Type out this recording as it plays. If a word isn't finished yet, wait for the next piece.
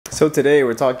So today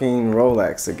we're talking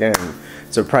Rolex again.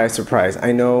 Surprise, surprise.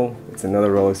 I know it's another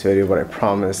Rolex video, but I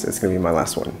promise it's gonna be my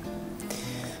last one.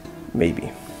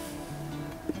 Maybe.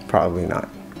 Probably not.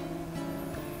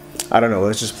 I don't know,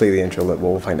 let's just play the intro,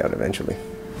 we'll find out eventually.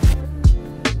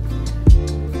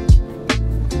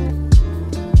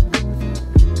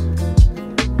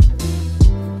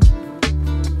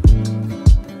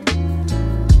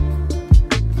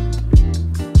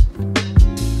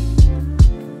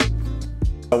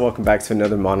 Welcome back to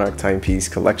another Monarch Timepiece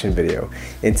collection video.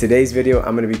 In today's video,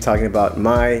 I'm going to be talking about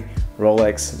my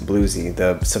Rolex Bluesy,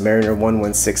 the Submariner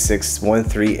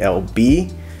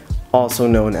 116613LB, also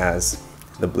known as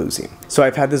the Bluesy. So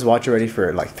I've had this watch already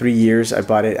for like 3 years. I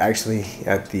bought it actually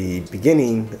at the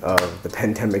beginning of the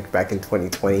pandemic back in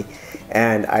 2020,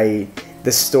 and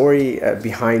the story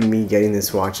behind me getting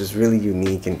this watch is really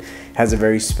unique and has a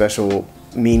very special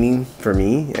meaning for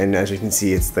me. And as you can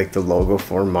see, it's like the logo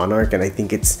for Monarch, and I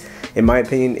think it's, in my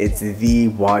opinion, it's the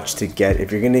watch to get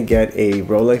if you're gonna get a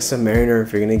Rolex Submariner,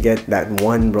 if you're gonna get that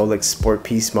one Rolex sport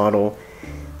piece model,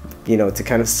 you know, to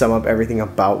kind of sum up everything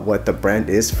about what the brand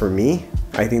is for me.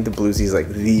 I think the Bluesy is like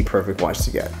the perfect watch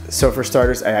to get. So for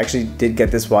starters, I actually did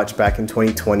get this watch back in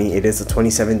 2020. It is a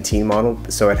 2017 model,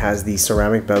 so it has the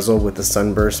ceramic bezel with the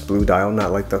sunburst blue dial,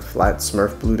 not like the flat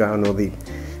Smurf blue dial. No, they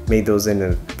made those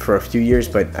for a few years,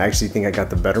 but I actually think I got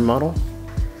the better model.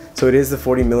 So it is the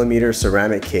 40mm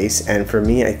ceramic case, and for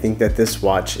me, I think that this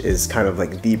watch is kind of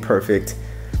like the perfect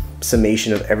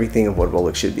summation of everything of what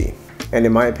Rolex should be. And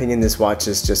in my opinion, this watch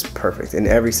is just perfect in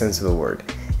every sense of the word.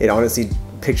 It honestly,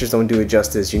 pictures don't do it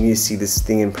justice. You need to see this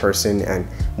thing in person, and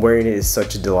wearing it is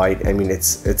such a delight. I mean,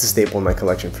 it's a staple in my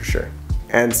collection for sure.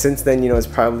 And since then, you know, it's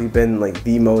probably been like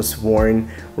the most worn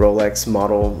Rolex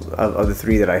model of the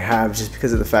three that I have, just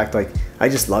because of the fact, like, I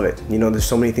just love it. You know, there's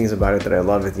so many things about it that I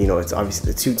love it. You know, it's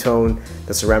obviously the two-tone,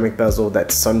 the ceramic bezel,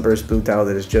 that sunburst blue dial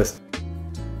that is just,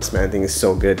 this man thing is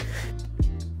so good.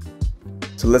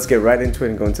 So let's get right into it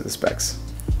and go into the specs.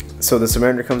 So the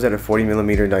Submariner comes at a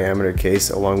 40mm diameter case,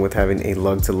 along with having a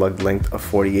lug-to-lug length of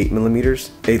 48mm,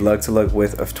 a lug-to-lug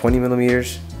width of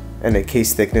 20mm, and a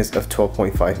case thickness of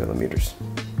 12.5mm.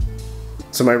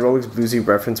 So my Rolex Bluesy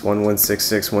reference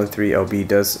 116613LB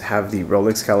does have the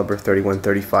Rolex caliber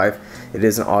 3135. It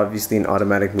is obviously an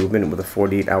automatic movement with a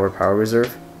 48-hour power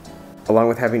reserve, along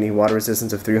with having a water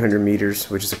resistance of 300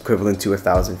 meters, which is equivalent to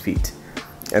 1,000 feet.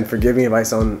 And forgive me if I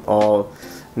sound all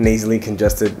nasally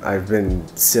congested. I've been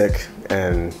sick,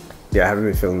 and yeah, I haven't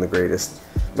been feeling the greatest.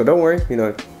 But don't worry, you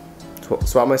know,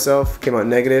 swabbed myself, came out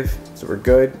negative, so we're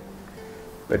good.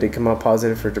 I did come out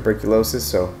positive for tuberculosis,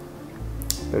 so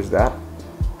there's that.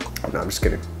 No, I'm just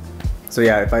kidding. So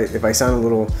yeah, if I sound a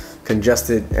little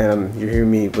congested and you're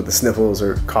hearing me with the sniffles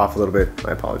or cough a little bit,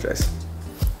 I apologize.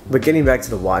 But getting back to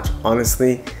the watch,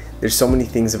 honestly, there's so many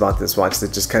things about this watch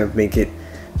that just kind of make it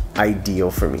ideal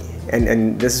for me.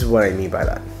 And this is what I mean by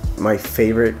that. My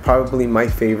favorite, probably my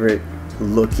favorite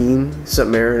looking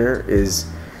Submariner is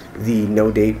the no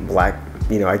date black.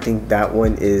 You know, I think that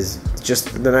one is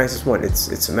just the nicest one. It's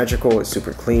symmetrical, it's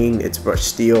super clean, it's brushed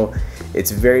steel,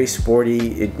 it's very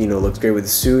sporty. It, you know, looks great with a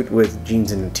suit, with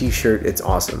jeans and a t-shirt. It's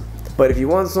awesome. But if you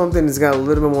want something that's got a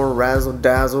little bit more razzle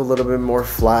dazzle, a little bit more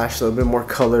flash, a little bit more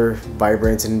color,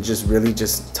 vibrance, and just really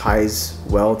just ties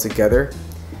well together,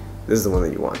 this is the one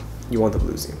that you want. You want the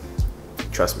Bluesy.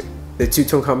 Trust me. The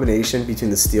two-tone combination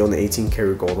between the steel and the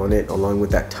 18-karat gold on it, along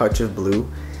with that touch of blue,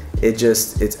 it's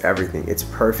everything. It's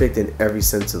perfect in every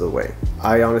sense of the way.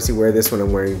 I honestly wear this when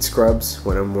I'm wearing scrubs,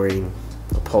 when I'm wearing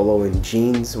a polo and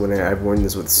jeans, when I've worn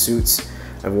this with suits,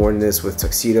 I've worn this with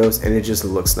tuxedos, and it just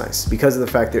looks nice because of the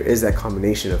fact there is that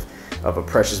combination of a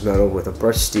precious metal with a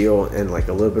brushed steel and like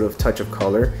a little bit of touch of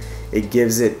color. It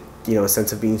gives it, you know, a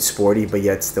sense of being sporty, but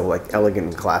yet still like elegant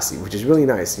and classy, which is really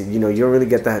nice. You know, you don't really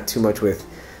get that too much with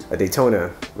a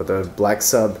Daytona, with a black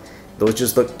sub. Those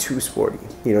just look too sporty,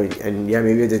 you know. And yeah,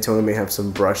 maybe a Daytona may have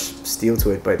some brushed steel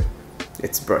to it, but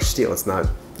it's brushed steel. It's not,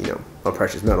 you know, a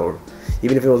precious metal.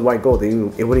 Even if it was white gold, it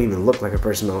wouldn't even look like a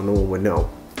precious metal. No one would know.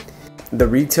 The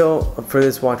retail for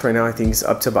this watch right now, I think, is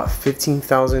up to about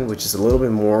 $15,000, which is a little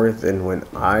bit more than when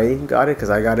I got it,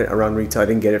 because I got it around retail. I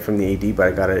didn't get it from the AD, but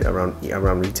I got it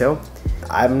around retail.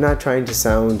 I'm not trying to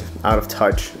sound out of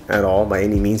touch at all by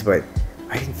any means, but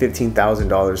I think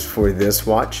 $15,000 for this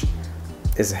watch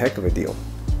is a heck of a deal.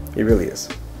 It really is.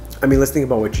 I mean, let's think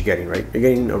about what you're getting, right? You're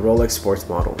getting a Rolex sports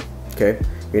model, okay?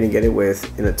 You're gonna get it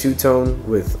in a two-tone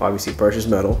with obviously precious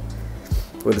metal,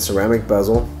 with a ceramic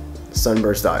bezel,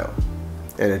 sunburst dial,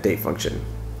 and a date function.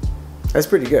 That's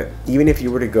pretty good. Even if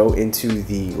you were to go into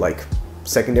the like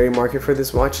secondary market for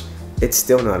this watch, it's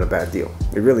still not a bad deal.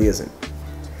 It really isn't.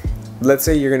 let's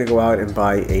say you're gonna go out and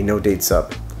buy a no date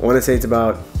sub. I want to say it's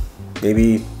about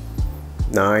maybe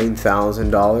 $9,000,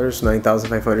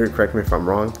 $9,500. Correct me if I'm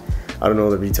wrong. I don't know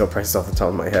the retail prices off the top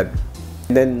of my head.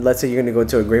 And then let's say you're gonna go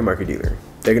to a gray market dealer.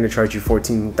 They're gonna charge you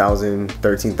 $14,000,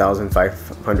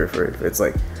 $13,500 for it. It's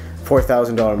like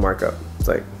 $4,000 markup. It's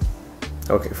like,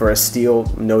 okay, for a steel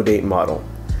no date model.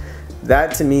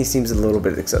 That to me seems a little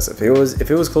bit excessive.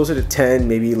 If it was closer to 10,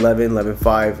 maybe 11,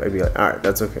 11.5, I'd be like, all right,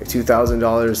 that's okay.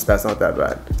 $2,000, that's not that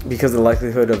bad. Because the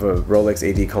likelihood of a Rolex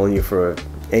AD calling you for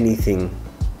anything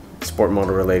sport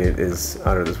model related is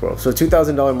out of this world. So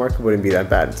 $2,000 markup wouldn't be that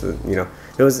bad. So, you know,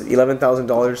 if it was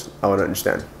 $11,000, I would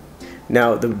understand.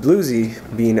 Now the Bluesy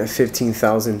being at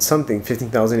 15,000 something,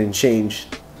 15,000 and change,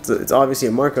 so it's obviously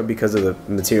a markup because of the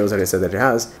materials that I said that it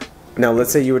has. Now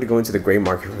let's say you were to go into the gray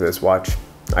market for this watch.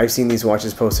 I've seen these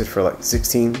watches posted for like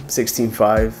 16,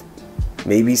 16.5,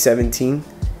 maybe 17.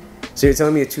 So you're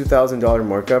telling me a $2,000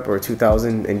 markup or a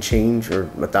 $2,000 and change or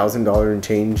 $1,000 and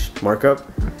change markup,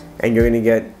 and you're gonna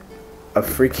get a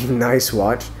freaking nice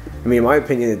watch? I mean, in my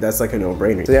opinion, that's like a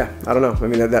no-brainer. So yeah, I don't know. I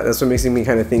mean, that's what makes me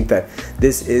kind of think that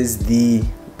this is the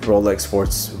Rolex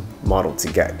sports model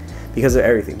to get because of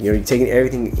everything. You know, you're taking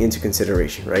everything into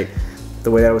consideration, right?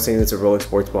 The way that I was saying it's a Rolex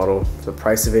sports model, the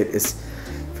price of it is,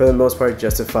 for the most part,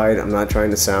 justified. I'm not trying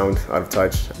to sound out of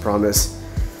touch, I promise.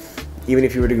 Even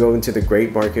if you were to go into the gray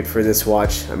market for this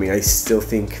watch, I mean, I still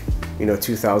think, you know,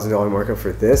 $2,000 markup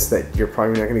for this that you're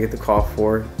probably not going to get the call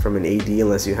for from an AD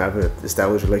unless you have an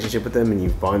established relationship with them and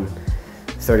you've bought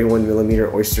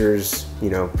 31mm oysters, you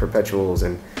know, perpetuals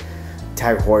and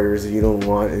Tag Heuers that you don't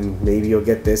want, and maybe you'll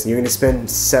get this and you're going to spend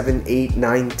 $7,000,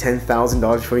 $8,000, $9,000,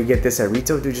 $10,000 before you get this at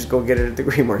retail. Dude, just go get it at the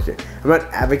gray market. I'm not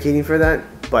advocating for that,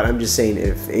 but I'm just saying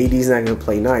if AD is not going to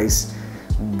play nice,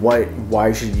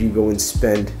 why should you go and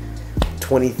spend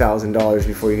 $20,000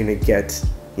 before you're going to get,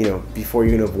 you know, before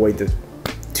you're going to avoid the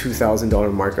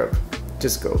 $2,000 markup?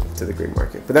 Just go to the gray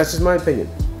market. But that's just my opinion.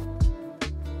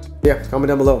 Yeah, comment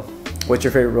down below. What's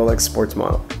your favorite Rolex sports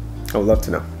model? I would love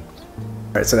to know.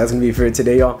 All right, so that's gonna be it for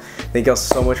today, y'all. Thank y'all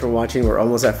so much for watching. We're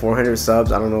almost at 400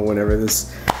 subs. I don't know, whenever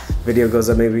this video goes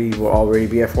up, maybe we'll already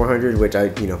be at 400, which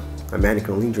a man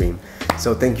can only dream.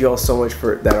 So thank you all so much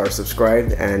for that are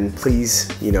subscribed, and please,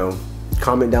 you know,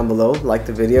 comment down below, like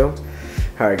the video.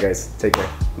 All right, guys, take care.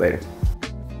 Later.